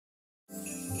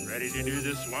Ready to do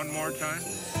this one more time?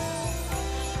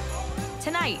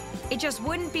 Tonight, it just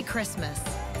wouldn't be Christmas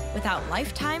without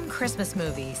Lifetime Christmas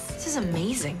movies. This is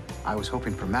amazing. I was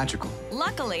hoping for magical.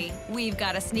 Luckily, we've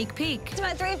got a sneak peek. It's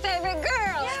my 3 favorite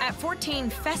girls. At 14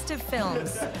 festive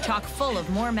films, chock full of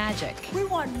more magic. We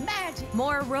want magic.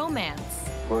 More romance.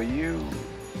 Will you?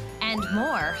 And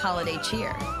more holiday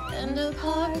cheer. And a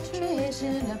partridge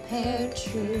in a pear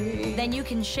tree. Then you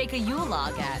can shake a Yule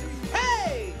log at.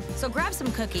 Hey! So grab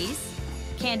some cookies,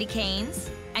 candy canes,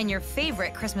 and your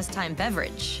favorite Christmas time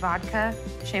beverage. Vodka,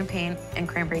 champagne, and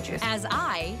cranberry juice. As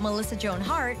I, Melissa Joan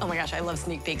Hart, Oh my gosh, I love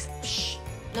sneak peeks. Shh,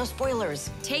 no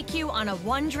spoilers. take you on a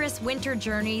wondrous winter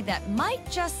journey that might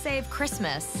just save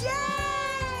Christmas Yay!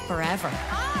 forever.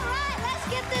 All right, let's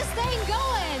get this thing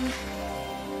going.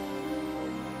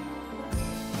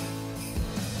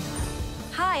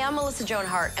 Hi, I'm Melissa Joan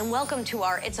Hart, and welcome to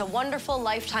our It's a Wonderful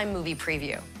Lifetime movie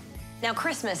preview. Now,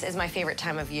 Christmas is my favorite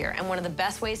time of year, and one of the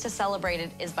best ways to celebrate it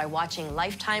is by watching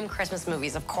Lifetime Christmas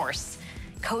movies, of course.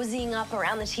 Cozying up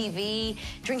around the TV,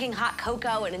 drinking hot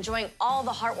cocoa, and enjoying all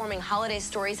the heartwarming holiday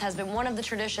stories has been one of the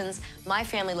traditions my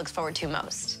family looks forward to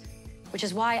most. Which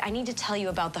is why I need to tell you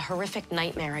about the horrific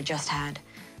nightmare I just had.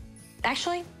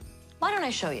 Actually, why don't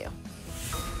I show you?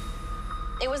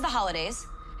 It was the holidays,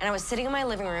 and I was sitting in my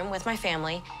living room with my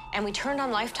family, and we turned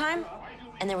on Lifetime,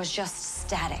 and there was just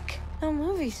static. No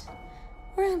movies.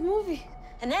 Where's the movie?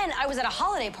 And then I was at a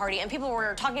holiday party, and people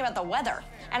were talking about the weather.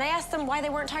 And I asked them why they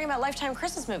weren't talking about Lifetime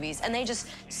Christmas movies, and they just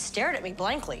stared at me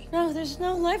blankly. No, there's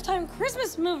no Lifetime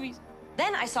Christmas movies.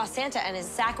 Then I saw Santa, and his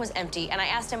sack was empty, and I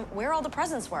asked him where all the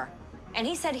presents were. And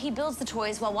he said he builds the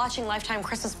toys while watching Lifetime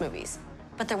Christmas movies.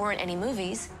 But there weren't any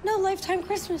movies. No Lifetime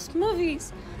Christmas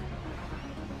movies.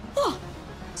 Oh,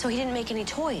 So he didn't make any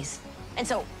toys. And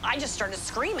so I just started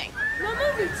screaming. no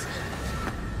movies.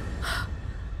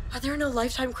 Are there no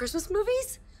Lifetime Christmas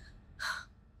movies?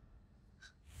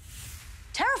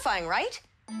 Terrifying, right?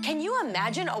 Can you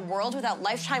imagine a world without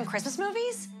Lifetime Christmas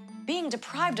movies? Being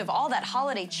deprived of all that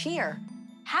holiday cheer.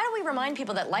 How do we remind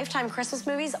people that Lifetime Christmas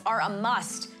movies are a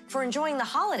must for enjoying the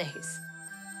holidays?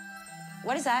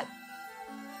 What is that?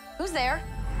 Who's there?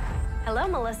 Hello,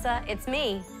 Melissa. It's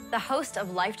me, the host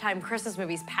of Lifetime Christmas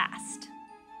Movies Past.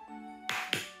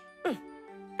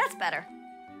 That's better.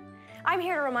 I'm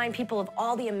here to remind people of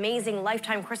all the amazing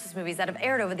Lifetime Christmas movies that have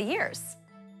aired over the years.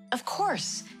 Of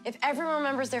course, if everyone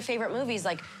remembers their favorite movies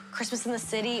like Christmas in the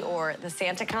City or The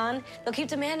Santa Con, they'll keep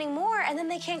demanding more and then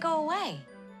they can't go away.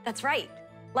 That's right.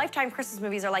 Lifetime Christmas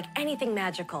movies are like anything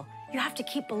magical. You have to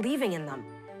keep believing in them.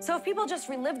 So if people just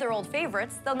relive their old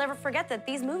favorites, they'll never forget that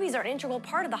these movies are an integral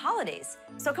part of the holidays.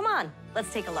 So come on,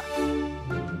 let's take a look.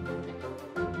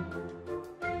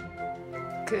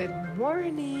 Good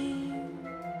morning.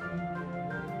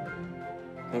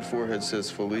 My forehead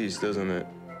says Feliz, doesn't it?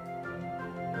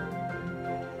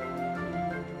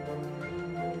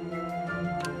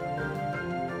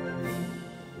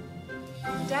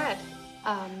 Dad,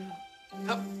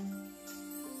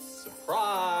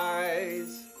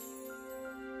 Surprise!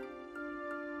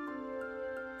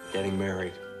 Getting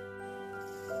married.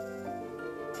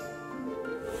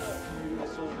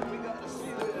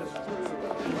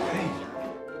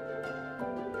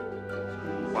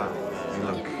 Wow, you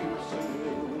look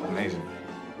amazing.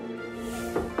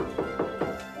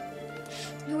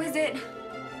 who is it?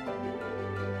 Oh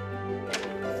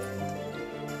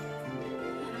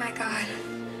my God.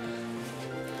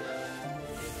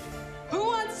 Who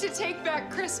wants to take back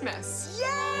Christmas? Yay!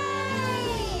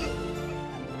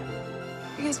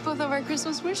 I guess both of our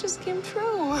Christmas wishes came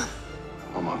true.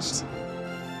 Almost.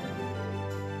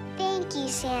 Thank you,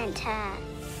 Santa.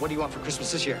 What do you want for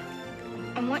Christmas this year?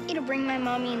 I want you to bring my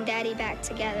mommy and daddy back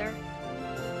together.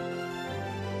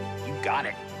 You got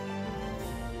it.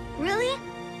 Really?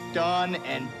 Done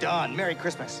and done. Merry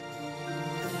Christmas.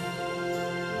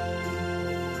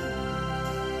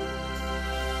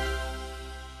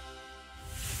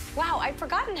 Wow, I'd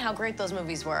forgotten how great those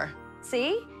movies were.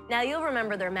 See? Now you'll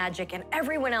remember their magic and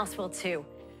everyone else will too.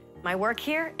 My work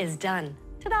here is done.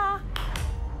 Ta-da!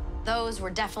 Those were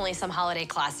definitely some holiday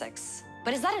classics.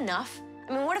 But is that enough?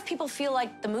 I mean, what if people feel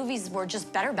like the movies were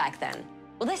just better back then?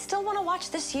 Will they still want to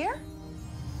watch this year?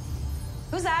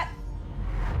 Who's that?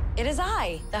 It is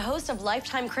I, the host of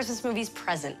Lifetime Christmas Movies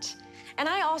Present. And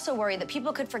I also worry that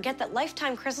people could forget that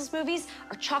Lifetime Christmas movies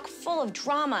are chock full of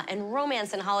drama and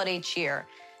romance and holiday cheer.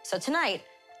 So tonight,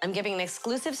 I'm giving an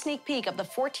exclusive sneak peek of the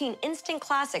 14 instant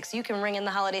classics you can ring in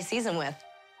the holiday season with.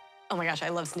 Oh my gosh, I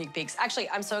love sneak peeks. Actually,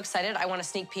 I'm so excited, I want a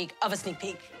sneak peek of a sneak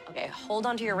peek. Okay, hold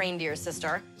on to your reindeer,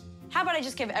 sister. How about I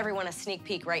just give everyone a sneak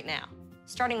peek right now?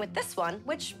 Starting with this one,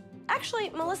 which Actually,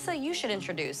 Melissa, you should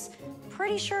introduce.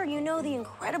 Pretty sure you know the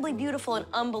incredibly beautiful and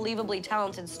unbelievably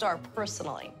talented star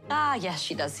personally. Ah, yes,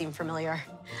 she does seem familiar.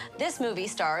 This movie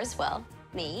stars, well,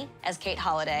 me as Kate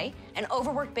Holliday, an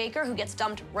overworked baker who gets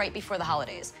dumped right before the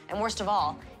holidays. And worst of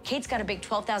all, Kate's got to bake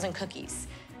 12,000 cookies.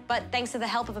 But thanks to the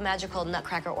help of a magical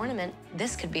nutcracker ornament,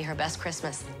 this could be her best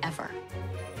Christmas ever.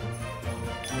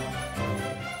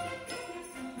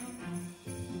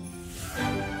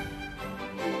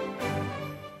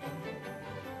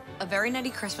 A Very Nutty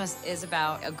Christmas is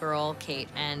about a girl, Kate,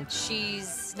 and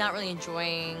she's not really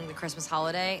enjoying the Christmas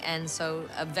holiday, and so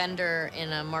a vendor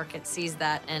in a market sees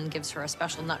that and gives her a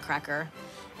special nutcracker.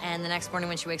 And the next morning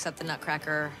when she wakes up, the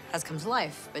nutcracker has come to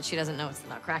life, but she doesn't know it's the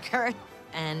nutcracker.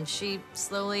 And she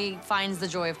slowly finds the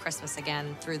joy of Christmas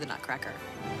again through the nutcracker.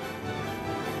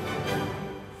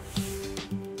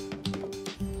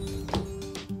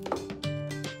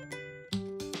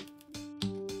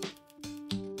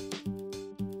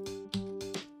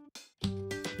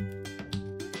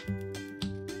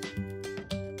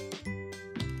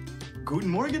 Guten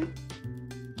Morgen.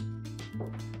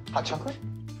 Hot chocolate?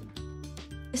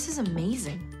 This is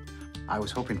amazing. I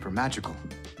was hoping for magical.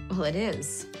 Well, it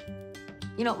is.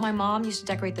 You know, my mom used to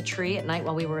decorate the tree at night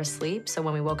while we were asleep, so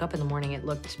when we woke up in the morning, it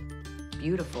looked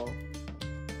beautiful.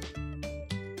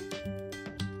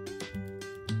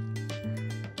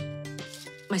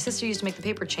 My sister used to make the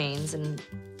paper chains, and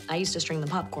I used to string the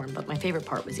popcorn, but my favorite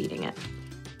part was eating it.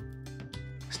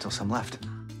 Still some left.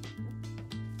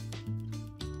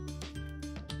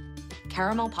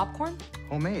 Caramel popcorn?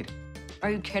 Homemade. Are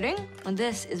you kidding? And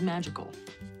this is magical.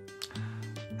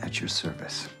 At your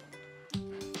service.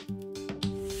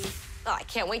 Oh, I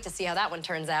can't wait to see how that one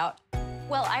turns out.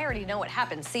 Well, I already know what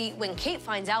happens. See, when Kate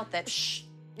finds out that, shh,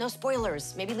 no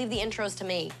spoilers. Maybe leave the intros to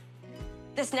me.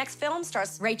 This next film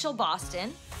stars Rachel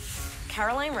Boston,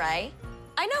 Caroline Rhea,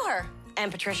 I know her,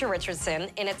 and Patricia Richardson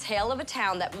in a tale of a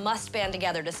town that must band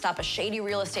together to stop a shady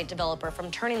real estate developer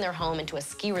from turning their home into a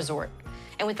ski resort.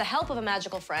 And with the help of a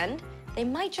magical friend, they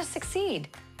might just succeed.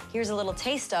 Here's a little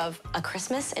taste of A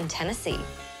Christmas in Tennessee.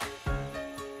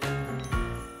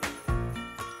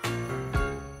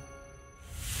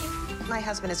 My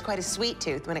husband is quite a sweet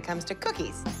tooth when it comes to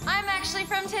cookies. I'm actually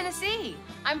from Tennessee.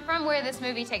 I'm from where this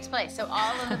movie takes place, so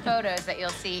all of the photos that you'll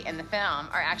see in the film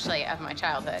are actually of my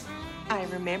childhood. I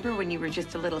remember when you were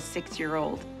just a little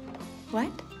 6-year-old. What?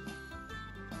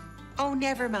 Oh,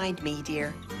 never mind me,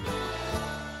 dear.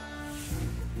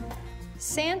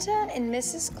 Santa and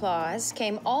Mrs. Claus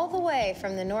came all the way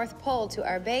from the North Pole to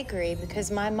our bakery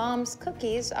because my mom's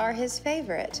cookies are his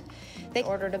favorite. They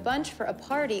ordered a bunch for a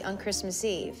party on Christmas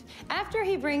Eve. After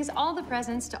he brings all the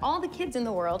presents to all the kids in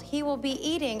the world, he will be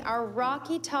eating our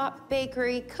Rocky Top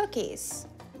Bakery cookies.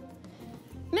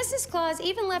 Mrs. Claus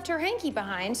even left her hanky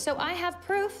behind, so I have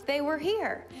proof they were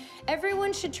here.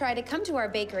 Everyone should try to come to our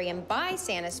bakery and buy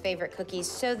Santa's favorite cookies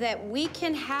so that we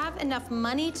can have enough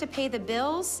money to pay the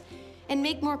bills and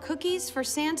make more cookies for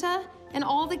Santa and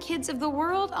all the kids of the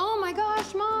world. Oh my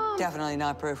gosh, Mom. Definitely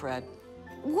not proofread.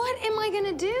 What am I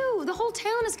gonna do? The whole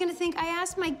town is gonna think I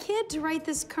asked my kid to write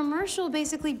this commercial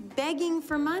basically begging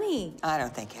for money. I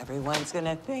don't think everyone's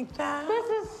gonna think that. This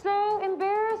is so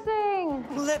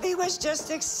embarrassing. Libby was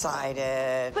just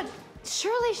excited. But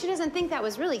surely she doesn't think that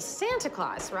was really Santa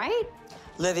Claus, right?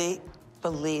 Libby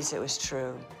believes it was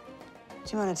true.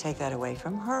 Do you want to take that away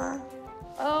from her?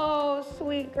 Oh,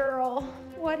 sweet girl.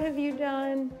 What have you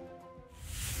done?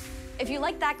 If you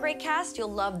like that great cast,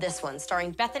 you'll love this one,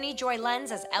 starring Bethany Joy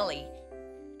Lenz as Ellie,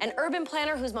 an urban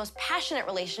planner whose most passionate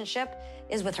relationship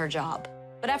is with her job.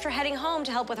 But after heading home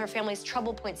to help with her family's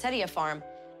troubled poinsettia farm,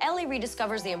 Ellie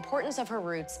rediscovers the importance of her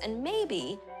roots and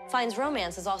maybe finds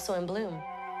romance is also in bloom.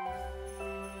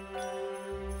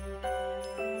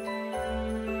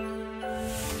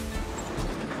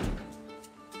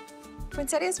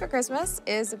 Poinsettias for Christmas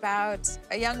is about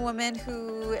a young woman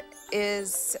who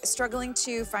is struggling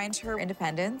to find her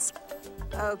independence.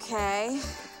 Okay,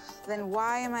 then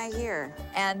why am I here?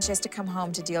 And she has to come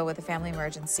home to deal with a family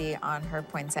emergency on her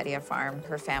poinsettia farm.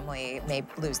 Her family may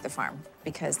lose the farm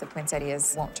because the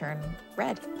poinsettias won't turn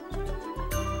red.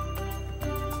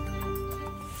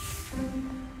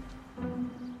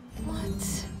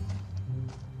 What?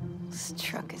 Whose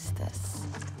truck is this?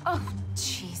 Oh,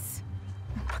 jeez.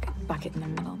 Bucket in the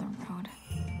middle of the road.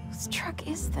 Whose truck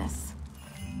is this?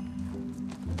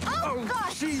 Oh,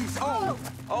 gosh! Jeez!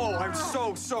 Oh, I'm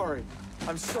so sorry.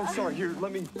 I'm so sorry. Here,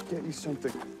 let me get you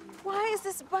something. Why is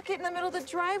this bucket in the middle of the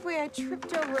driveway? I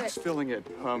tripped over it. Just filling it.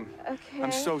 Okay.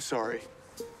 I'm so sorry.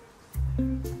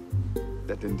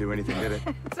 That didn't do anything, did it?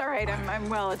 It's all right. I'm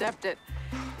well adept at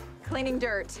cleaning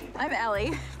dirt. I'm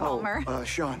Ellie Palmer.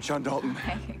 Sean Dalton.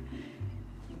 Hey.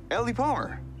 Ellie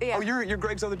Palmer. Yeah. Oh, you're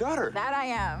Greg's other daughter. That I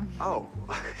am. Oh,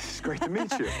 it's great to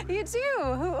meet you. You too.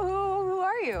 Who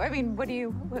are you? I mean,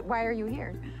 why are you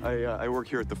here? I work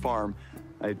here at the farm.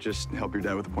 I just help your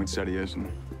dad with the poinsettias and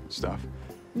stuff.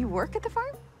 You work at the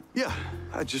farm? Yeah,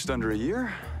 just under a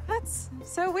year. That's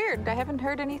so weird. I haven't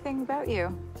heard anything about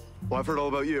you. Well, I've heard all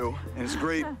about you, and it's a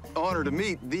great honor to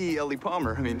meet the Ellie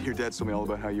Palmer. I mean, your dad told me all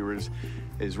about how you were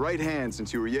his right hand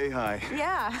since you were yay high.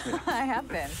 Yeah, I have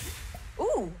been.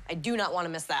 Ooh, I do not want to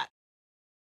miss that.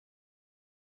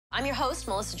 I'm your host,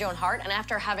 Melissa Joan Hart, and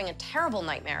after having a terrible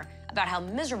nightmare about how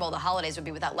miserable the holidays would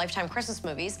be without Lifetime Christmas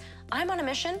movies, I'm on a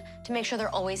mission to make sure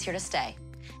they're always here to stay.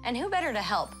 And who better to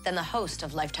help than the host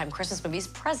of Lifetime Christmas Movies,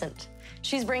 Present?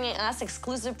 She's bringing us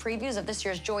exclusive previews of this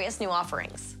year's joyous new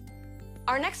offerings.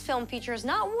 Our next film features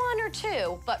not 1 or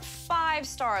 2, but 5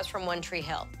 stars from One Tree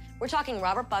Hill. We're talking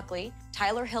Robert Buckley,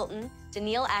 Tyler Hilton,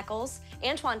 Danielle Ackles,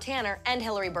 Antoine Tanner, and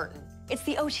Hilary Burton. It's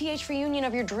the OTH reunion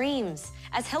of your dreams,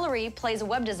 as Hilary plays a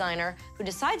web designer who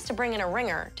decides to bring in a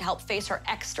ringer to help face her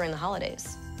ex during the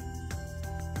holidays.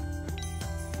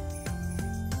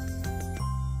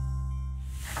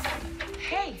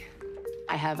 Hey.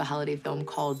 I have a holiday film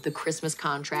called The Christmas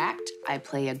Contract. I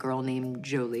play a girl named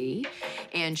Jolie,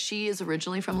 and she is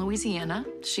originally from Louisiana.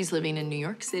 She's living in New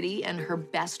York City, and her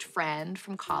best friend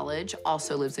from college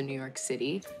also lives in New York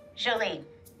City. Jolie,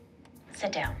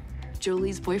 sit down.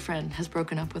 Jolie's boyfriend has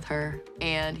broken up with her,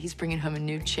 and he's bringing home a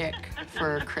new chick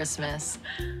for Christmas.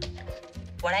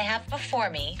 What I have before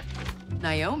me.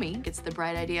 Naomi gets the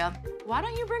bright idea, why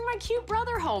don't you bring my cute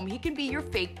brother home? He can be your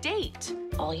fake date.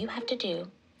 All you have to do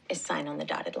is sign on the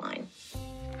dotted line.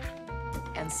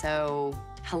 And so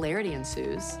hilarity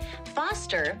ensues.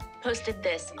 Foster posted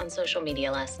this on social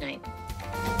media last night.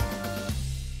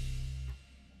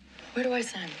 Where do I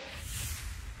sign?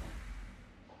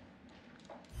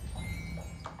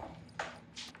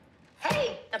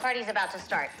 Hey, the party's about to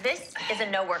start. This is a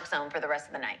no-work zone for the rest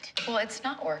of the night. Well, it's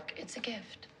not work, it's a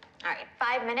gift. All right,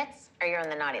 5 minutes or you're on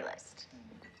the naughty list.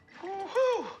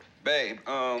 Woo-hoo. Babe,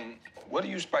 what do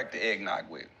you spike the eggnog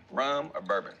with? Rum or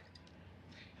bourbon?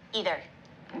 Either.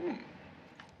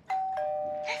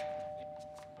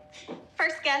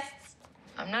 First guests.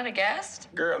 I'm not a guest.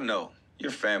 Girl, no.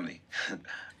 You're family.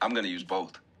 I'm gonna use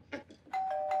both.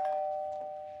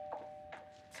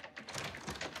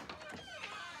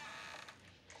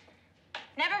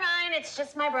 Never mind, it's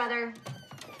just my brother.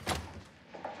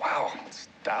 Wow, let's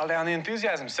dial down the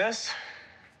enthusiasm, sis.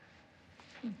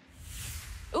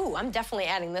 Ooh, I'm definitely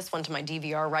adding this one to my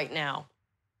DVR right now.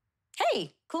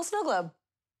 Hey, cool snow globe.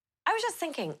 I was just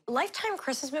thinking, Lifetime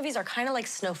Christmas movies are kind of like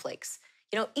snowflakes.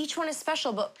 You know, each one is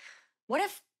special, but what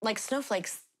if, like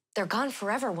snowflakes, they're gone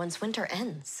forever once winter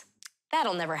ends?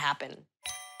 That'll never happen.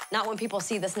 Not when people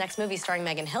see this next movie starring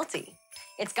Megan Hilty.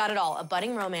 It's got it all, a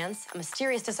budding romance, a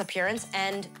mysterious disappearance,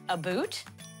 and a boot?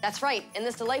 That's right, in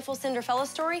this delightful Cinderella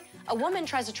story, a woman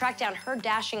tries to track down her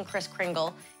dashing Kris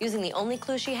Kringle using the only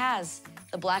clue she has,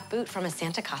 the black boot from a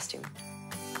Santa costume.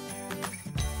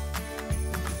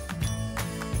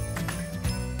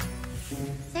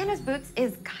 Santa's Boots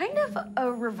is kind of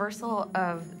a reversal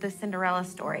of the Cinderella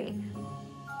story.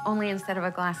 Only instead of a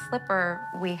glass slipper,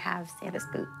 we have Santa's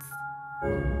boots.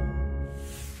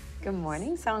 Good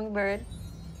morning, Songbird.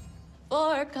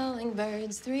 4 calling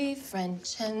birds, 3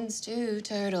 French hens, 2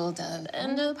 turtle dove,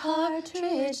 and a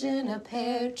partridge in a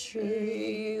pear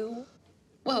tree.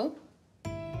 Whoa.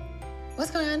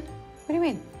 What's going on? What do you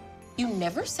mean? You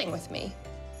never sing with me.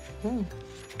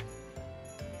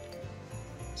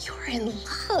 You're in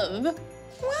love.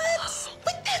 What?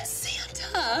 With that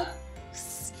Santa?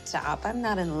 Stop, I'm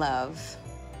not in love.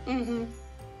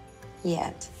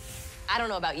 Yet. I don't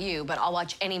know about you, but I'll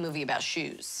watch any movie about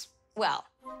shoes. Well,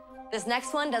 this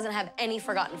next one doesn't have any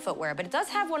forgotten footwear, but it does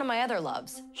have one of my other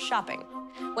loves, shopping.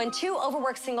 When 2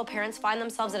 overworked single parents find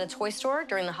themselves at a toy store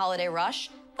during the holiday rush,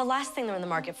 the last thing they're in the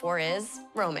market for is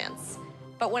romance.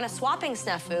 But when a swapping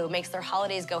snafu makes their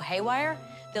holidays go haywire,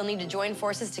 they'll need to join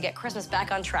forces to get Christmas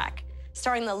back on track.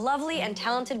 Starring the lovely and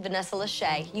talented Vanessa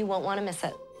Lachey, you won't want to miss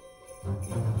it.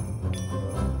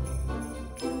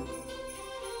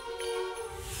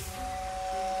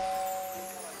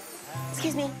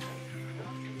 Excuse me.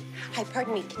 Hi,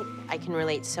 pardon me. I can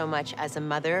relate so much as a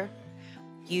mother.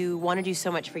 You want to do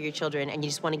so much for your children, and you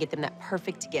just want to get them that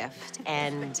perfect gift.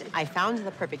 And I found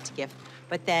the perfect gift,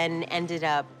 but then ended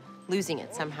up losing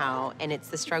it somehow, and it's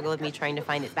the struggle of me trying to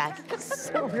find it back.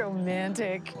 So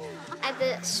romantic. At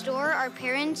the store, our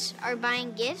parents are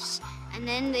buying gifts, and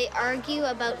then they argue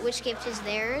about which gift is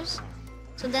theirs.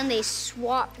 So then they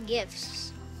swap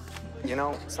gifts. You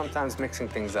know, sometimes mixing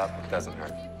things up doesn't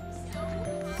hurt.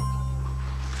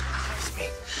 It's me.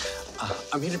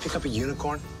 I'm here to pick up a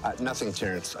unicorn. Nothing,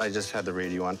 Terrence. I just had the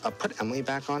radio on. Put Emily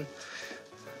back on.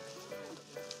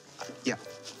 Yeah.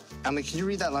 Emily, can you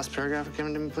read that last paragraph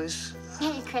given to me, please?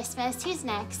 Merry Christmas. Who's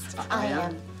next? I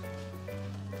am.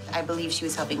 I believe she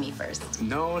was helping me first.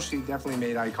 No, she definitely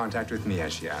made eye contact with me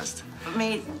as she asked.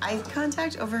 Made eye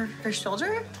contact over her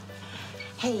shoulder?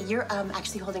 Hey, you're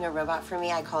actually holding a robot for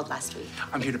me. I called last week.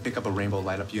 I'm here to pick up a rainbow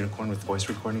light-up unicorn with voice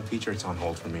recording feature. It's on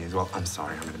hold for me as well. I'm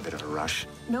sorry, I'm in a bit of a rush.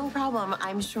 No problem.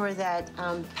 I'm sure that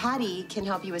Patty can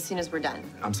help you as soon as we're done.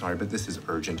 I'm sorry, but this is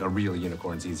urgent. A real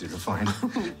unicorn's easier to find.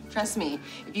 Trust me,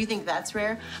 if you think that's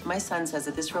rare, my son says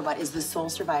that this robot is the sole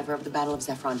survivor of the Battle of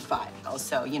Zephron 5.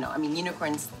 Also, you know, I mean,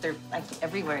 unicorns, they're like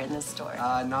everywhere in this store.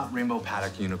 Not rainbow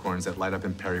paddock unicorns that light up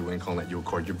in periwinkle and let you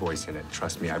record your voice in it.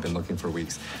 Trust me, I've been looking for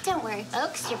weeks. Don't worry,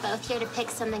 folks. You're both here to pick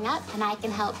something up, and I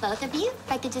can help both of you if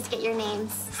I could just get your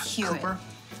names. Cooper?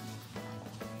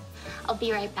 I'll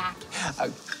be right back.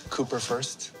 Cooper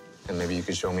first, and maybe you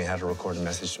could show me how to record a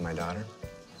message to my daughter.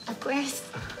 Of course.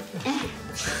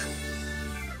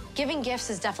 Giving gifts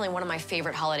is definitely one of my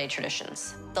favorite holiday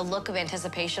traditions. The look of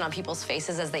anticipation on people's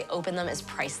faces as they open them is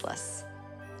priceless.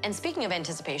 And speaking of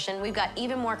anticipation, we've got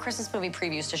even more Christmas movie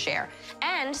previews to share.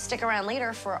 And stick around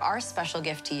later for our special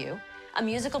gift to you, a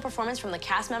musical performance from the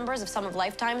cast members of some of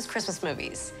Lifetime's Christmas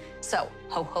movies. So,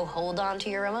 hold on to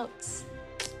your remotes.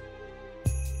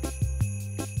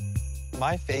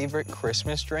 My favorite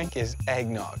Christmas drink is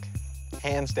eggnog,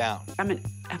 hands down. I'm an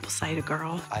apple cider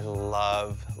girl. I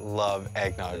love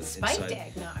eggnog. Spiked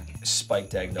eggnog.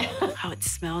 Spiked eggnog. How it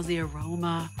smells, the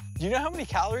aroma. Do you know how many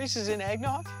calories is in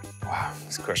eggnog? Wow,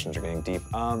 these questions are getting deep.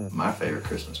 My favorite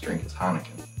Christmas drink is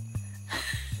Heineken.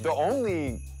 The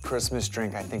only Christmas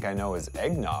drink I think I know is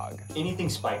eggnog. Anything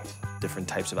spiked. Different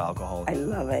types of alcohol. I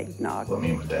love eggnog. What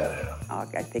me and my dad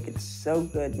have. I think it's so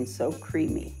good and so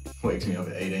creamy. Wakes me up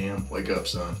at 8 a.m. Wake up,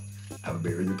 son. Have a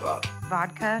beer with your pop.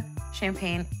 Vodka,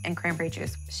 champagne, and cranberry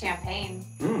juice. Champagne.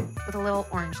 With a little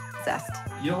orange zest.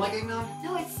 You don't like eggnog?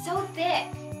 No, it's so thick.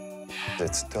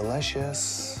 It's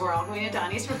delicious. We're all going to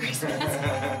Donnie's for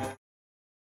Christmas.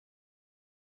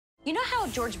 You know how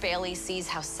George Bailey sees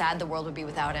how sad the world would be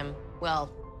without him?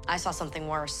 Well, I saw something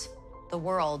worse. The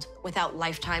world without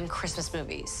Lifetime Christmas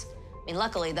movies. I mean,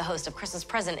 luckily, the host of Christmas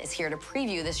Present is here to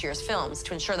preview this year's films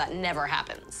to ensure that never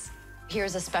happens.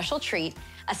 Here's a special treat,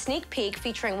 a sneak peek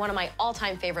featuring one of my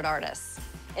all-time favorite artists.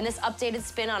 In this updated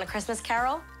spin on A Christmas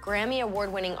Carol, Grammy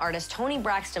Award-winning artist Toni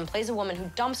Braxton plays a woman who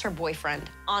dumps her boyfriend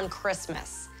on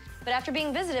Christmas. But after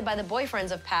being visited by the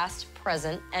boyfriends of past,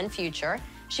 present, and future,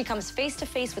 she comes face to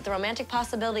face with the romantic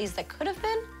possibilities that could have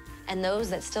been and those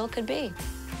that still could be.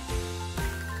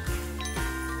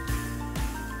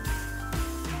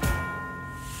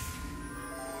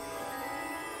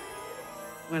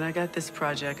 When I got this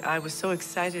project, I was so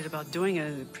excited about doing it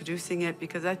and producing it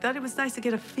because I thought it was nice to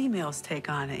get a female's take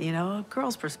on it, you know, a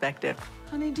girl's perspective.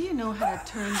 Honey, do you know how to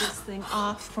turn this thing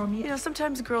off for me? You know,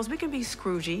 sometimes girls, we can be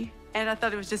scroogey. And I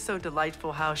thought it was just so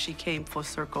delightful how she came full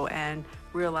circle and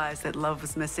realized that love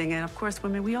was missing. And of course,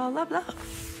 women, we all love love.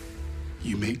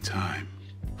 You make time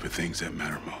for things that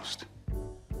matter most.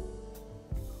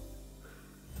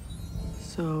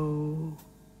 So,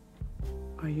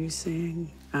 are you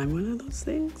saying I'm one of those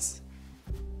things?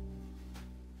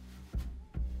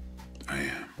 I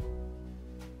am.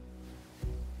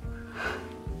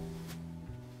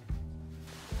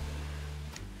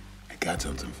 I got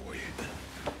something for you.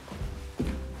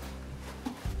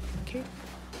 Okay.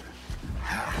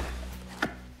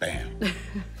 Bam.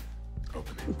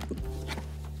 Open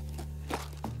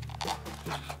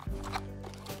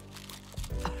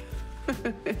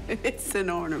it. It's an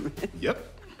ornament. Yep.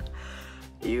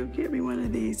 You give me one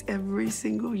of these every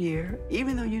single year,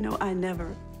 even though you know I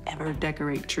never, ever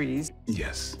decorate trees.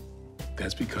 Yes,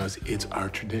 that's because it's our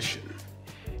tradition.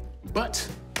 But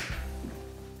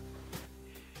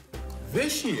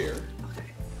this year,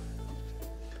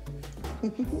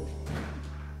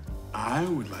 I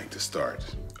would like to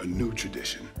start a new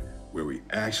tradition where we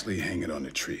actually hang it on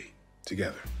the tree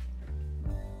together.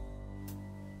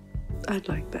 I'd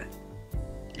like that.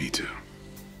 Me too.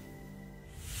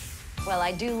 Well,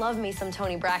 I do love me some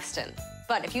Toni Braxton.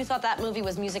 But if you thought that movie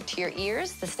was music to your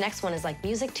ears, this next one is like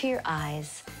music to your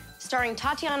eyes. Starring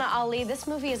Tatiana Ali, this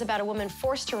movie is about a woman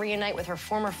forced to reunite with her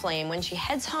former flame when she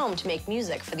heads home to make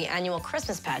music for the annual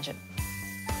Christmas pageant.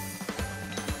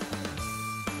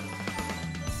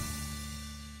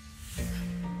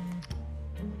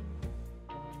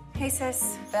 Hey,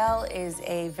 sis. Belle is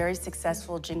a very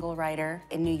successful jingle writer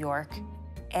in New York,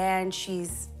 and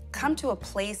she's come to a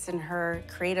place in her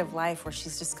creative life where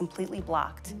she's just completely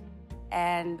blocked.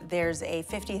 And there's a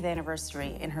 50th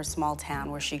anniversary in her small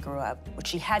town where she grew up, which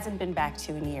she hasn't been back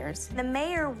to in years. The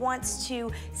mayor wants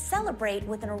to celebrate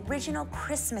with an original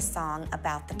Christmas song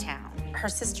about the town. Her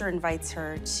sister invites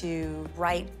her to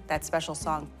write that special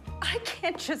song. I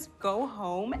can't just go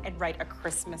home and write a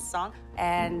Christmas song.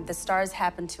 And the stars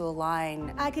happen to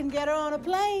align. I can get her on a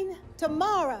plane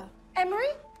tomorrow. Emery,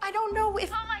 I don't know if...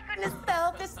 Oh my goodness,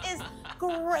 Belle, this is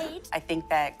great. I think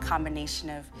that combination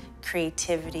of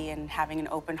creativity and having an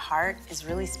open heart is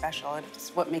really special.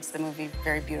 It's what makes the movie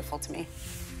very beautiful to me.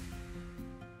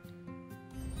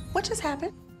 What just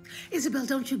happened? Isabel,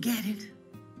 don't you get it?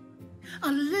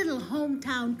 A little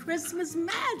hometown Christmas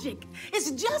magic.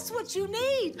 It's just what you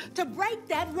need to break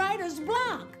that writer's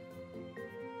block.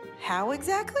 How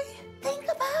exactly? Think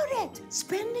about it.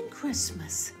 Spending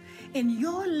Christmas in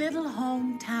your little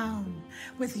hometown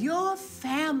with your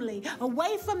family,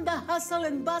 away from the hustle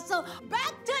and bustle,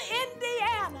 back to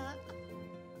Indiana.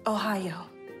 Ohio.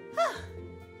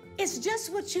 It's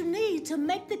just what you need to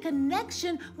make the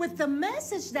connection with the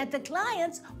message that the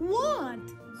clients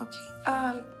want.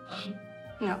 Okay,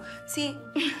 no. See,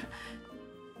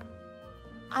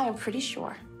 I am pretty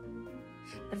sure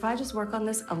if I just work on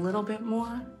this a little bit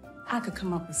more, I could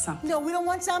come up with something. No, we don't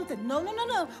want something. No, no, no,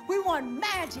 no. We want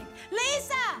magic.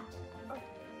 Lisa!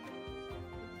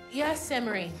 Yes,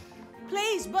 Emery.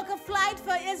 Please book a flight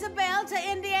for Isabel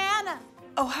to Indiana.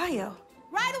 Ohio.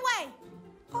 Right away.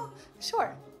 Oh,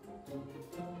 sure.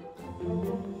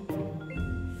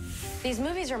 These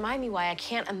movies remind me why I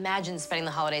can't imagine spending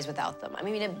the holidays without them. I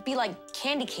mean, it'd be like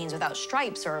candy canes without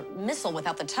stripes or missile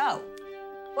without the toe.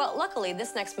 Well, luckily,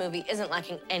 this next movie isn't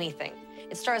lacking anything.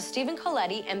 It stars Stephen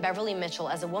Colletti and Beverly Mitchell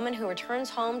as a woman who returns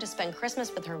home to spend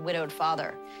Christmas with her widowed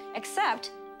father.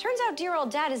 Except, turns out dear old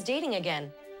dad is dating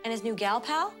again, and his new gal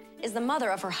pal is the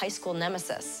mother of her high school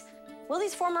nemesis. Will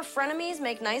these former frenemies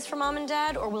make nice for mom and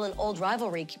dad, or will an old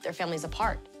rivalry keep their families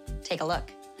apart? Take a look.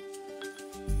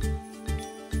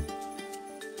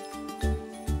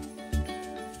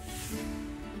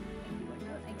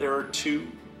 There are two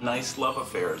nice love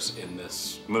affairs in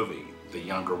this movie. The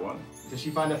younger one. Did she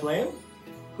find a flame?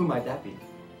 Who might that be?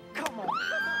 Come on.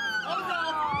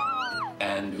 Oh,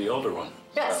 And the older one.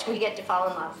 Just we get to fall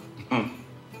in love.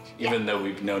 Even though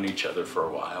we've known each other for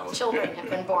a while. Children have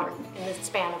been born in the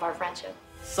span of our friendship.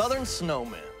 Southern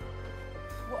Snowman.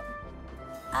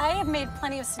 I have made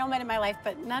plenty of snowmen in my life,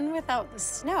 but none without the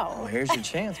snow. Well, here's your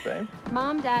chance, babe.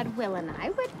 Mom, Dad, Will, and I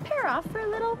would pair off for a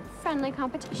little friendly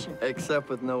competition. Except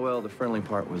with Noelle, the friendly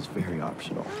part was very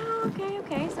optional. Oh,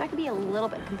 okay. So I could be a little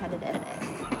bit competitive.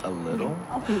 A little?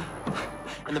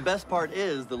 And the best part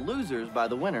is the losers buy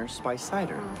the winners spice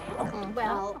cider.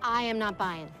 Well, I am not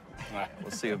buying.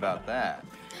 We'll see about that.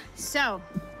 So,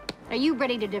 are you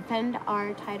ready to defend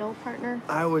our title, partner?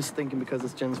 I was thinking because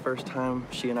it's Jen's first time,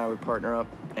 she and I would partner up,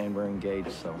 and we're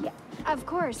engaged, so. Yeah, of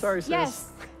course. Sorry, sis. Yes.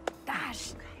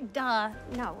 Gosh, duh.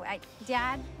 No,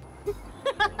 Dad? What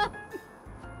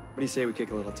do you say we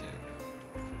kick a little tag?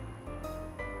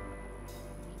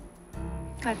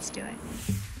 Let's do it.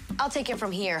 I'll take it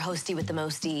from here, hosty with the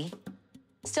mosty.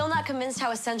 Still not convinced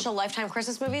how essential Lifetime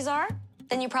Christmas movies are?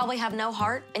 Then you probably have no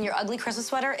heart, and your ugly Christmas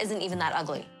sweater isn't even that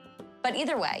ugly. But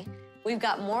either way, we've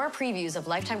got more previews of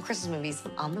Lifetime Christmas movies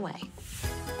on the way.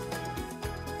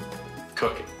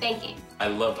 Cooking. Baking. I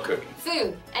love cooking.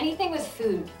 Food. Anything with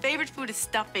food. Favorite food is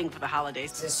stuffing for the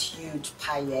holidays. This huge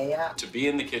paella. To be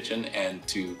in the kitchen and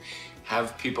to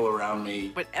have people around me.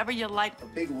 Whatever you like. A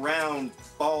big round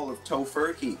ball of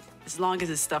tofurkey. As long as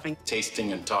it's stuffing.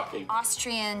 Tasting and talking.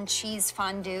 Austrian cheese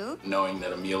fondue. Knowing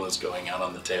that a meal is going out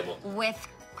on the table. With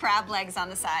crab legs on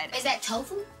the side. Is that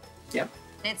tofu? Yep.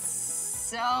 It's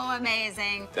so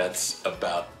amazing. That's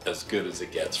about as good as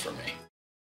it gets for me.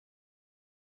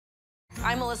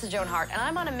 I'm Melissa Joan Hart, and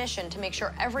I'm on a mission to make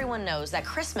sure everyone knows that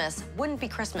Christmas wouldn't be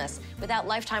Christmas without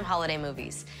Lifetime holiday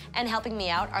movies. And helping me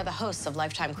out are the hosts of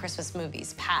Lifetime Christmas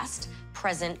movies, past,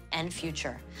 present, and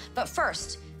future. But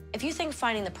first, if you think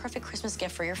finding the perfect Christmas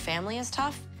gift for your family is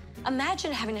tough,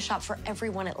 imagine having to shop for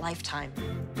everyone at Lifetime.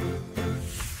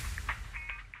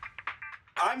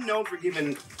 I'm known for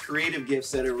giving creative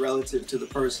gifts that are relative to the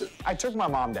person. I took my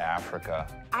mom to Africa.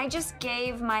 I just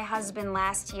gave my husband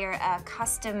last year a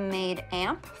custom-made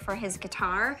amp for his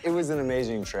guitar. It was an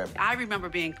amazing trip. I remember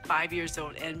being 5 years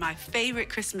old, and my favorite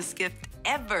Christmas gift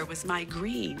ever was my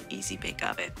green Easy Bake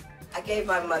Oven. I gave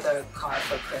my mother a car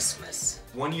for Christmas.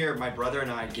 One year, my brother and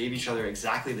I gave each other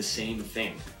exactly the same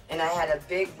thing. And I had a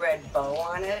big red bow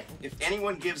on it. If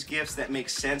anyone gives gifts that make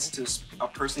sense to a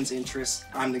person's interests,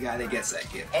 I'm the guy that gets that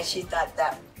gift. And she thought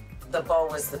that the bow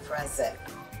was the present.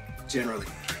 generally.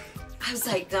 I was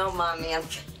like, no, Mommy,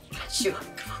 I've got you.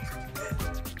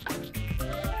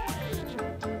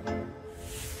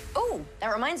 Oh,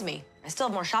 that reminds me. I still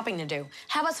have more shopping to do.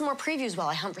 How about some more previews while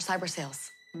I hunt for cyber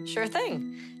sales? Sure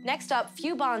thing. Next up,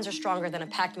 few bonds are stronger than a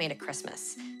pact made at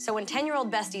Christmas. So when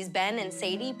 10-year-old besties Ben and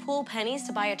Sadie pool pennies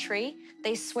to buy a tree,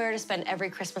 they swear to spend every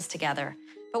Christmas together.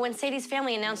 But when Sadie's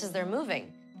family announces they're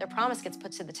moving, their promise gets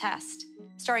put to the test.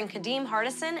 Starring Kadeem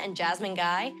Hardison and Jasmine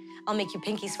Guy, I'll make you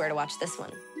pinky swear to watch this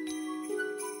one.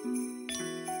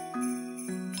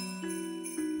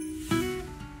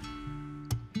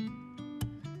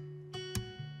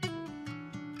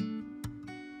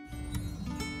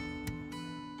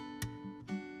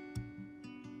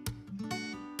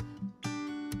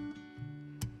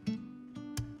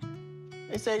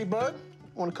 Hey, Sadie Bug,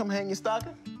 wanna come hang your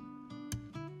stocking?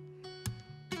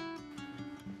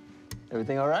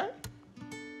 Everything all right?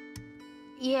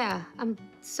 Yeah, I'm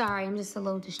sorry. I'm just a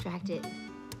little distracted.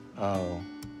 Oh,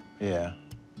 yeah.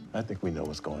 I think we know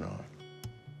what's going on.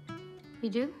 You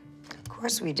do? Of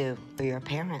course we do. We're your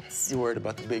parents. You worried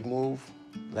about the big move?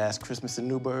 Last Christmas in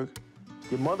Newburgh?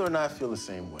 Your mother and I feel the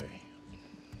same way.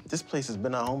 This place has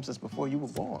been our home since before you were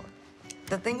born.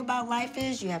 The thing about life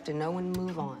is you have to know when to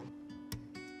move on.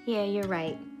 Yeah, you're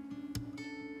right.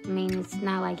 I mean, it's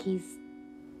not like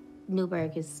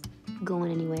Newburgh is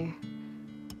going anywhere.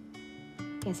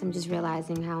 Guess I'm just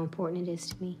realizing how important it is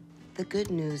to me. The good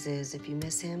news is if you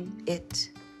miss him, you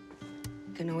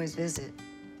can always visit.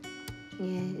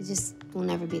 Yeah, it just will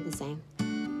never be the same.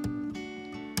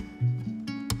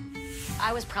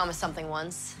 I was promised something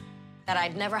once, that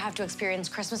I'd never have to experience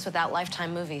Christmas without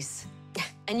Lifetime movies.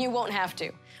 And you won't have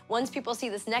to. Once people see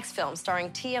this next film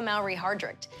starring Tia Mowry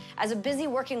Hardrict as a busy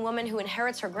working woman who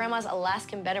inherits her grandma's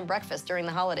Alaskan bed and breakfast during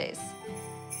the holidays.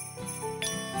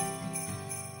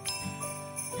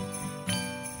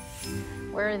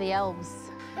 Where are the elves?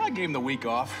 I gave him the week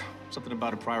off. Something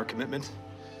about a prior commitment.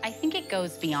 I think it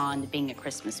goes beyond being a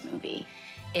Christmas movie.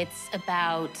 It's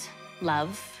about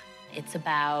love. It's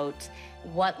about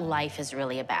what life is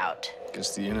really about.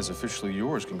 Guess the inn is officially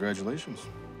yours. Congratulations.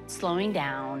 Slowing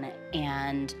down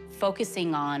and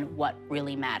focusing on what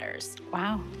really matters.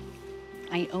 Wow,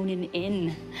 I own an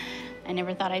inn. I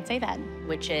never thought I'd say that,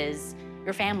 which is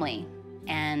your family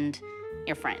and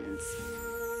your friends.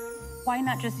 Why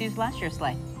not just use last year's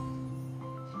sleigh?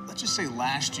 Let's just say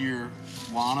last year,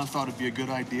 Lana thought it'd be a good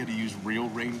idea to use real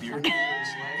reindeer in the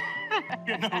sleigh.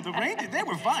 You know, the reindeer, they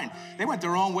were fine. They went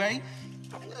their own way.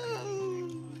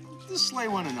 The sleigh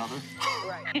went another.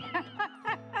 Right.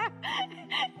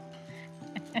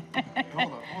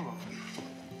 Hold on.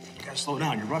 You gotta slow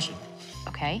down, you're rushing.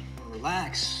 Okay.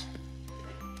 Relax.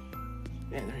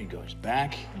 Yeah, there you go. Just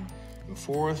back and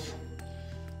forth.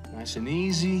 Nice and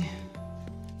easy.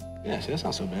 Yeah, see, that's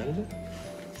not so bad, is it?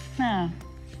 No,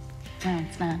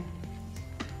 it's not.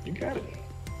 You got it.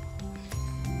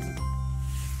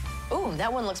 Ooh,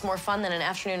 that one looks more fun than an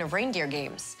afternoon of reindeer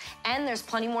games. And there's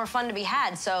plenty more fun to be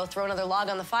had, so throw another log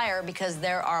on the fire because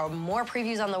there are more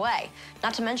previews on the way.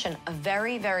 Not to mention a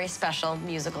very, very special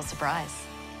musical surprise.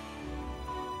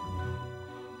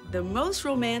 The most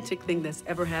romantic thing that's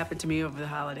ever happened to me over the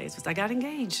holidays was I got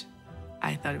engaged.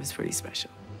 I thought it was pretty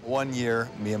special. One year,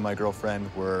 me and my girlfriend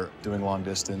were doing long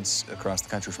distance across the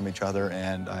country from each other,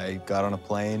 and I got on a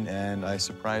plane and I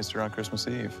surprised her on Christmas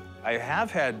Eve. I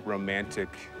have had romantic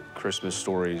Christmas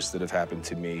stories that have happened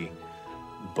to me,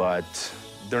 but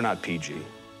they're not PG.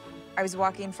 I was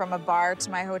walking from a bar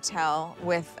to my hotel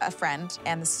with a friend,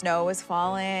 and the snow was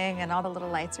falling, and all the little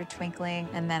lights were twinkling,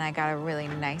 and then I got a really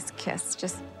nice kiss,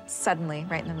 just suddenly,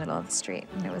 right in the middle of the street.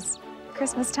 And it was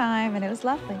Christmas time, and it was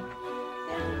lovely.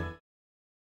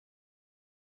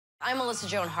 I'm Melissa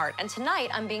Joan Hart, and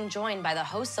tonight I'm being joined by the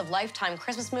hosts of Lifetime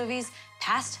Christmas movies,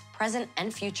 past, present,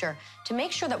 and future, to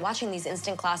make sure that watching these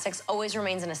instant classics always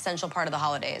remains an essential part of the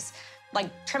holidays, like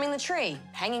trimming the tree,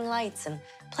 hanging lights, and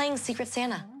playing Secret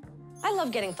Santa. I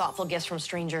love getting thoughtful gifts from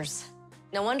strangers.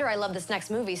 No wonder I love this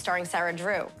next movie starring Sarah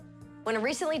Drew. When a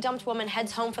recently dumped woman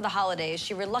heads home for the holidays,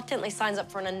 she reluctantly signs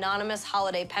up for an anonymous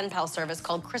holiday pen pal service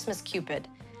called Christmas Cupid.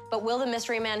 But will the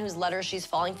mystery man whose letters she's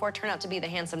falling for turn out to be the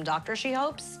handsome doctor she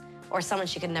hopes? Or someone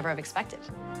she could never have expected?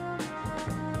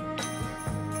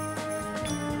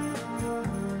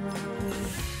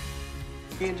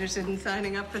 You interested in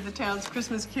signing up for the town's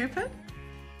Christmas Cupid?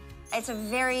 It's a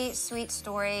very sweet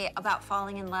story about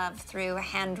falling in love through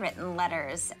handwritten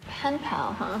letters. Pen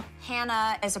pal, huh?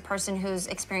 Hannah is a person who's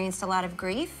experienced a lot of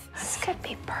grief. This could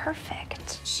be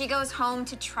perfect. She goes home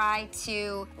to try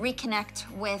to reconnect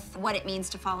with what it means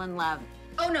to fall in love.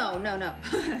 Oh, no. No,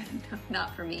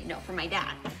 not for me. No, for my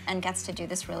dad. And gets to do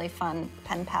this really fun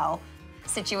pen pal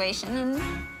situation. And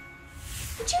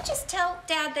did you just tell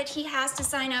Dad that he has to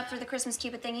sign up for the Christmas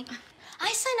Cupid thingy?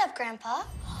 I signed up, Grandpa.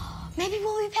 Maybe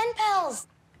we'll be pen pals.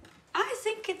 I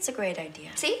think it's a great idea.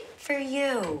 See? For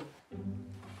you.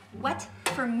 What?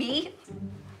 For me?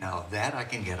 Now that I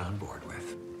can get on board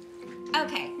with.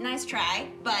 Okay, nice try,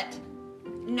 but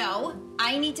no.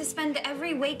 I need to spend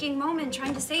every waking moment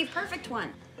trying to save Perfect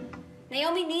One.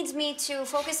 Naomi needs me to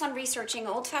focus on researching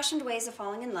old-fashioned ways of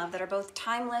falling in love that are both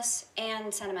timeless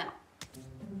and sentimental.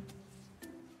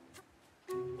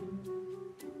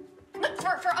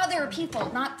 For other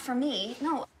people, not for me.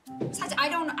 No. Besides, I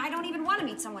don't even want to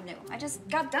meet someone new. I just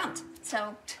got dumped,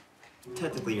 so.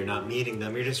 Technically, you're not meeting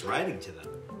them, you're just writing to them.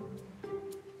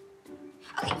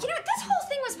 Okay, you know what? This whole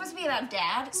thing was supposed to be about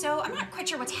Dad, so I'm not quite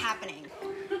sure what's happening.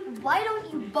 Why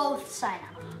don't you both sign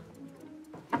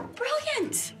up?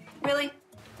 Brilliant. Really?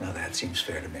 Now that seems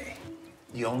fair to me.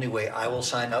 The only way I will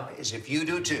sign up is if you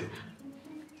do too.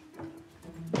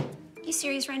 You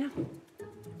serious right now?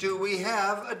 Do we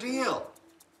have a deal?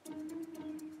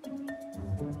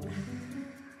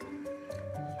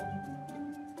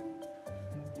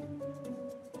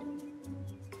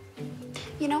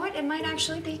 You know what? It might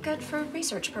actually be good for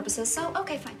research purposes, so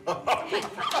okay, fine. Okay,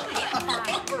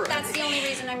 that's the only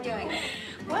reason I'm doing it.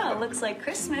 Well, it looks like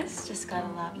Christmas just got a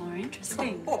lot more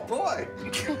interesting. Oh, boy.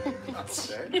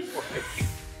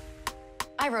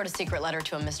 I wrote a secret letter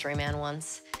to a mystery man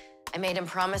once. I made him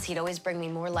promise he'd always bring me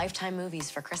more Lifetime movies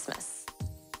for Christmas.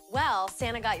 Well,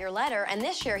 Santa got your letter, and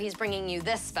this year he's bringing you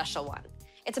this special one.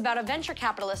 It's about a venture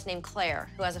capitalist named Claire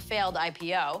who has a failed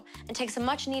IPO and takes a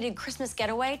much-needed Christmas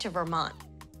getaway to Vermont.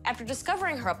 After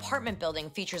discovering her apartment building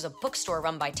features a bookstore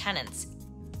run by tenants,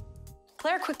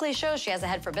 Claire quickly shows she has a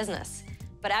head for business.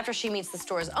 But after she meets the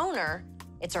store's owner,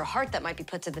 it's her heart that might be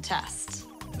put to the test.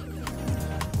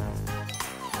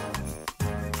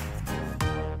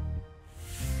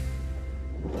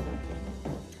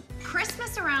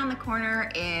 Christmas Around the Corner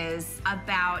is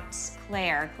about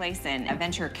Claire Clayson, a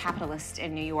venture capitalist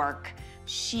in New York.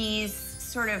 She's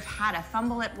sort of had a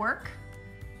fumble at work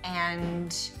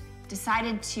and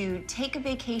decided to take a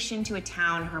vacation to a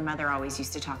town her mother always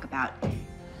used to talk about.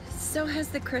 So has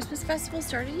the Christmas festival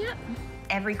started yet?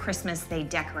 Every Christmas, they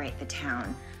decorate the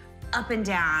town up and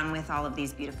down with all of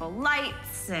these beautiful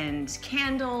lights and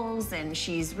candles, and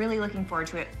she's really looking forward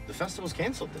to it. The festival's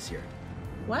canceled this year.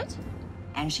 What?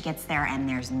 And she gets there, and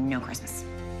there's no Christmas.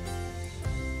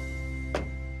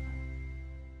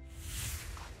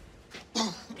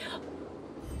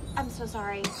 I'm so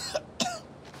sorry.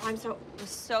 I'm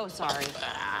so sorry.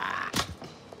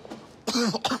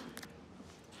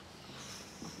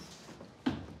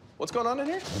 What's going on in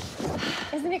here?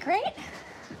 Isn't it great?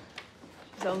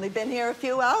 He's only been here a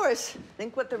few hours.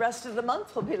 Think what the rest of the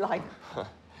month will be like.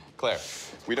 Claire,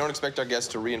 we don't expect our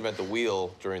guests to reinvent the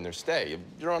wheel during their stay.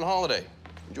 You're on holiday.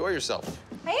 Enjoy yourself.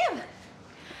 I am.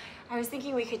 I was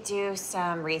thinking we could do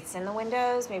some wreaths in the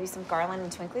windows, maybe some garland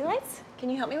and twinkly lights.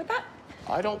 Can you help me with that?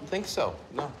 I don't think so,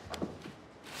 no.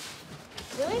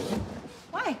 Really?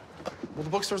 Why? Well, the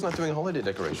bookstore's not doing holiday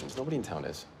decorations. Nobody in town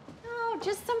is. No,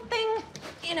 just something,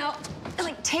 you know,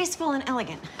 like tasteful and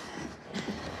elegant.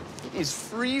 It is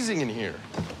freezing in here.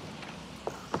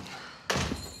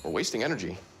 We're wasting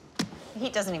energy. The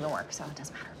heat doesn't even work, so it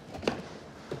doesn't matter.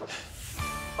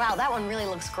 Wow, that one really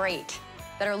looks great.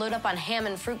 Better load up on ham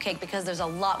and fruitcake because there's a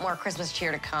lot more Christmas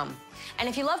cheer to come. And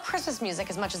if you love Christmas music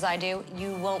as much as I do,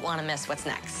 you won't want to miss what's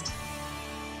next.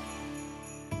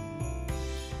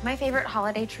 My favorite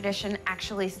holiday tradition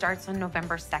actually starts on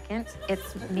November 2nd.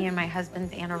 It's me and my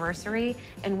husband's anniversary,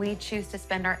 and we choose to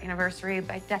spend our anniversary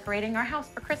by decorating our house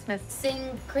for Christmas.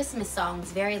 Sing Christmas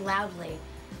songs very loudly,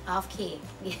 off key.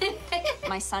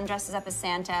 My son dresses up as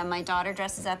Santa. My daughter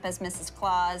dresses up as Mrs.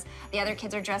 Claus. The other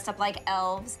kids are dressed up like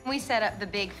elves. We set up the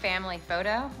big family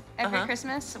photo every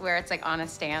Christmas where it's like on a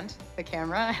stand, the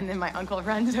camera, and then my uncle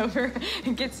runs over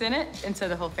and gets in it, and so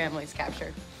the whole family's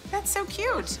captured. That's so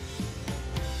cute.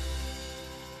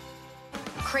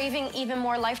 Craving even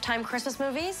more Lifetime Christmas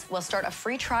movies? We'll start a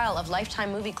free trial of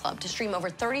Lifetime Movie Club to stream over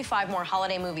 35 more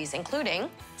holiday movies, including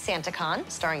SantaCon,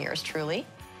 starring yours truly.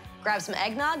 Grab some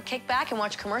eggnog, kick back, and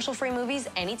watch commercial-free movies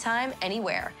anytime,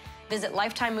 anywhere. Visit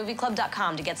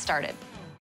LifetimeMovieClub.com to get started.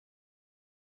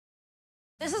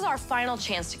 This is our final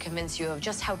chance to convince you of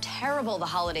just how terrible the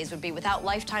holidays would be without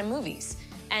Lifetime movies.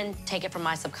 And take it from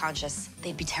my subconscious,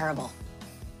 they'd be terrible.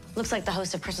 Looks like the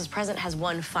host of Christmas Present has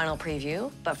one final preview,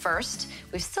 but first,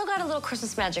 we've still got a little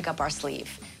Christmas magic up our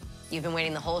sleeve. You've been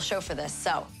waiting the whole show for this,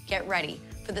 so get ready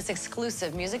for this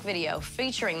exclusive music video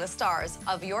featuring the stars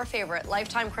of your favorite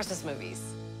Lifetime Christmas movies.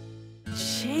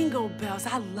 Jingle bells.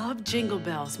 I love Jingle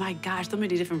Bells. My gosh, so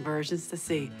many different versions to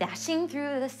see. Dashing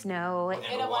through the snow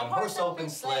In a one-horse open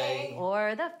sleigh.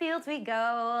 o'er the fields we go,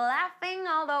 laughing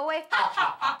all the way. Ha,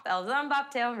 ha, ha. Bells on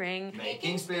bobtail ring,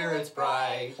 Making spirits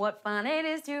bright. what fun it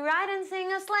is to ride and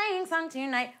sing a sleighing song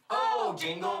tonight. Oh,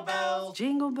 jingle bells.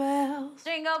 Jingle bells.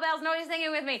 Jingle bells, nobody sing it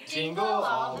with me. Jingle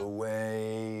all The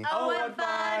way Oh, what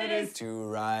fun it is to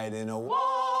ride in a one-horse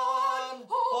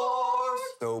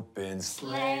open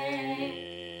sleigh.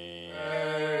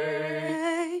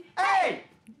 Hey! Hey!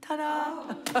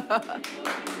 Ta-da!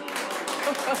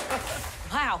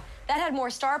 Wow, that had more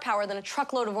star power than a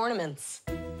truckload of ornaments.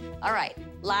 All right,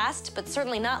 last but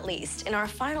certainly not least, in our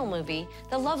final movie,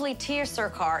 the lovely Tia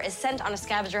Sircar is sent on a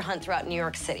scavenger hunt throughout New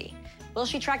York City. Will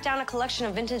she track down a collection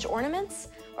of vintage ornaments,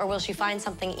 or will she find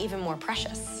something even more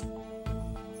precious?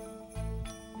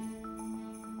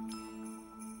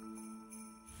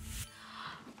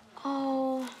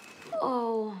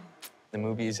 Oh. The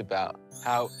movie is about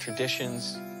how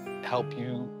traditions help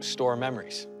you store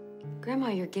memories. Grandma,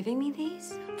 you're giving me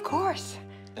these? Of course.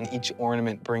 And each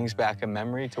ornament brings back a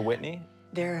memory to Whitney.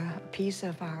 They're a piece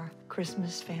of our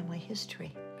Christmas family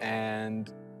history.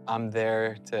 And I'm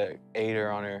there to aid her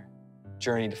on her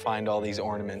journey to find all these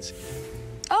ornaments.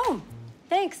 Oh,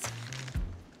 thanks.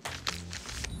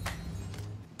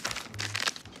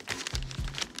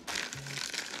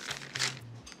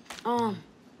 Oh,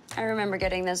 I remember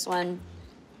getting this one.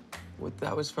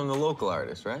 That was from the local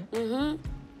artist, right? Mm-hmm.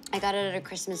 I got it at a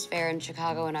Christmas fair in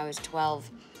Chicago when I was 12.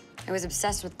 I was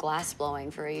obsessed with glass blowing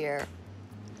for a year.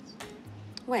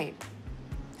 Wait,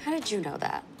 how did you know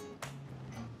that?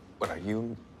 What are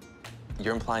you?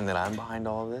 You're implying that I'm behind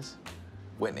all of this?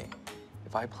 Whitney,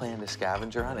 if I planned a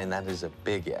scavenger hunt, and that is a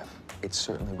big if, it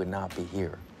certainly would not be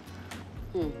here.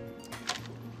 We've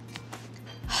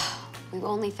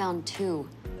only found 2.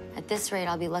 At this rate,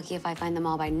 I'll be lucky if I find them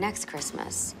all by next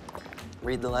Christmas.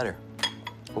 Read the letter.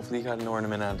 Hopefully you got an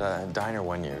ornament at a diner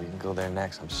one year. You can go there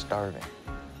next. I'm starving.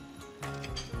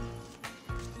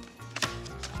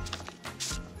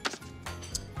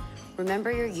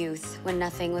 Remember your youth when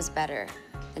nothing was better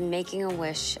than making a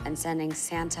wish and sending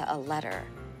Santa a letter.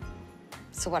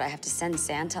 So what, I have to send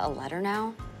Santa a letter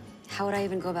now? How would I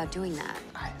even go about doing that?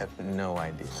 I have no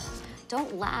idea.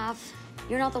 Don't laugh.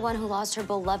 You're not the one who lost her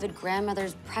beloved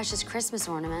grandmother's precious Christmas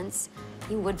ornaments.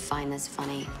 You would find this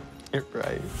funny. You're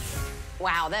right.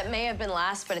 Wow, that may have been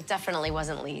last, but it definitely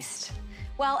wasn't least.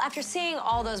 Well, after seeing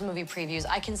all those movie previews,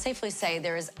 I can safely say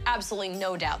there is absolutely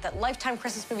no doubt that Lifetime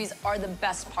Christmas movies are the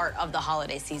best part of the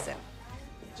holiday season.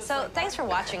 So thanks for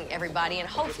watching, everybody, and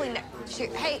hopefully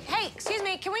Hey, excuse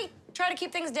me, can we try to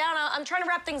keep things down? I'm trying to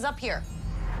wrap things up here.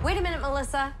 Wait a minute,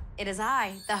 Melissa. It is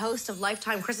I, the host of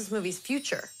Lifetime Christmas Movies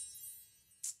Future.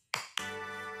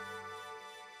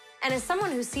 And as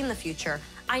someone who's seen the future,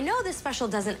 I know this special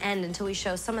doesn't end until we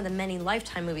show some of the many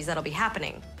Lifetime movies that'll be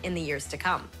happening in the years to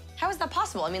come. How is that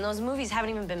possible? I mean, those movies haven't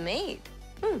even been made.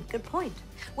 Good point.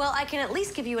 Well, I can at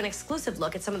least give you an exclusive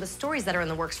look at some of the stories that are in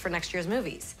the works for next year's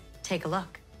movies. Take a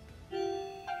look.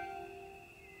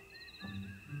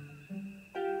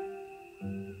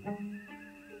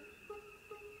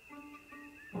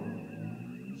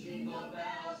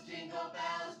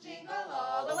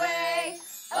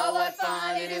 Oh, what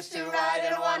fun it is to ride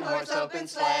in a one-horse open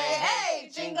sleigh. Hey,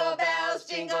 jingle bells,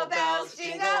 jingle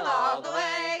all the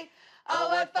way. Oh,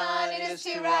 what fun it is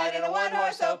to ride in a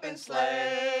one-horse open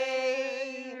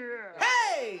sleigh.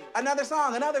 Hey! Another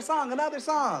song, another song, another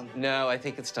song. No, I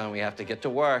think it's time. We have to get to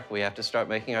work. We have to start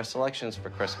making our selections for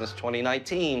Christmas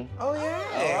 2019. Oh, yeah.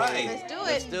 All right. Let's do it.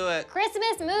 Let's do it.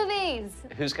 Christmas movies.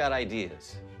 Who's got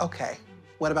ideas? Okay,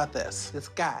 what about this? This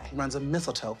guy runs a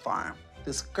mistletoe farm.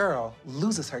 This girl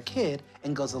loses her kid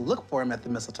and goes to look for him at the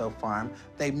mistletoe farm.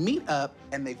 They meet up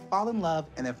and they fall in love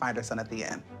and then find her son at the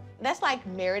end. That's like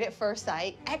Married at First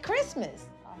Sight at Christmas,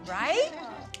 right?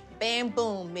 Bam,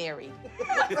 boom, married.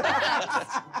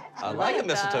 I like a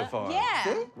mistletoe farm. Yeah.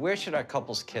 See? Where should our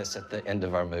couples kiss at the end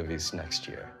of our movies next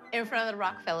year? In front of the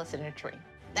Rockefeller Center tree.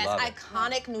 That's Love it.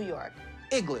 iconic New York.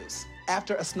 Igloos,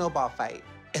 after a snowball fight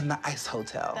in the Ice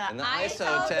Hotel. In the Ice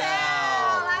Hotel.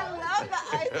 I love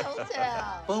the Ice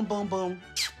Hotel. Boom, boom, boom.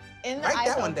 In the Write Ice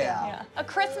that one Hotel. down. Yeah. A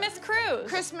Christmas cruise.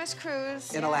 Christmas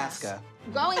cruise. In Alaska.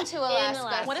 Going to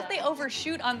Alaska. What if they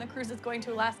overshoot on the cruises going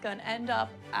to Alaska and end up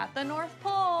at the North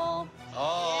Pole?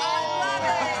 Oh.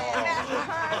 That's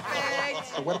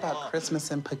perfect. So what about Christmas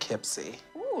in Poughkeepsie?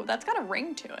 Ooh, Ooh, that's got a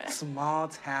ring to it. Small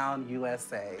town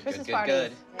USA. Christmas good, parties.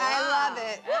 good. I love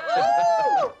it.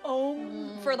 Oh,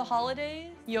 for the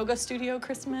holidays, yoga studio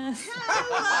Christmas. I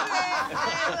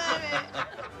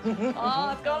love it.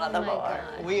 Oh, it's going on the board.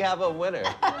 We have a winner.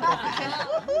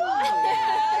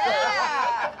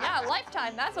 Yeah,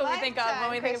 Lifetime. That's what we think of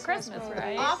when we think of Christmas,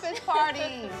 right? Office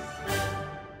parties.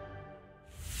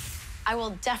 I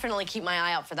will definitely keep my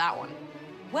eye out for that one.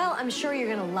 Well, I'm sure you're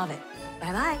gonna love it.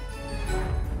 Bye-bye.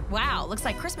 Wow, looks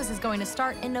like Christmas is going to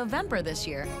start in November this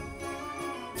year.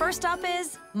 First up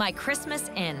is My Christmas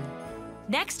Inn.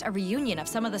 Next, a reunion of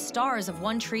some of the stars of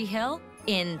One Tree Hill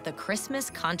in The Christmas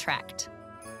Contract.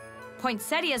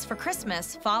 Poinsettias for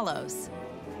Christmas follows,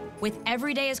 with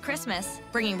Every Day is Christmas,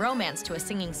 bringing romance to a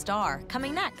singing star,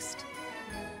 coming next.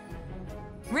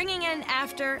 Ringing in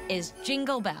after is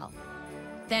Jingle Bell.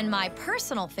 Then my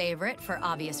personal favorite, for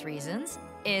obvious reasons,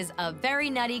 is A Very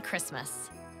Nutty Christmas.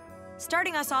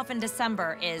 Starting us off in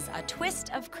December is A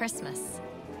Twist of Christmas,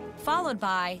 followed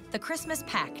by The Christmas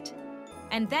Pact,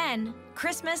 and then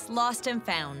Christmas Lost and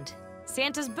Found.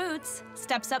 Santa's Boots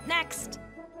steps up next,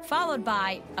 followed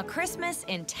by A Christmas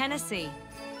in Tennessee.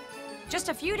 Just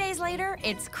a few days later,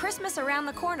 it's Christmas Around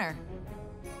the Corner,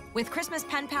 with Christmas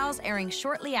Pen Pals airing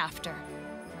shortly after.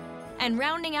 And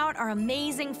rounding out our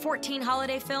amazing 14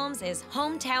 holiday films is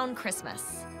Hometown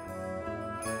Christmas.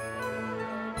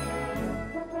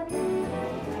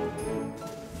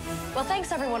 Well,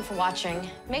 thanks everyone for watching.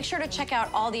 Make sure to check out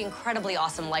all the incredibly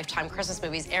awesome Lifetime Christmas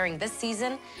movies airing this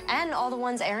season and all the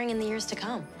ones airing in the years to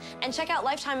come. And check out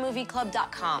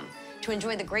LifetimeMovieClub.com to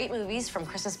enjoy the great movies from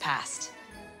Christmas past.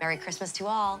 Merry Christmas to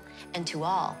all, and to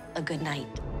all, a good night.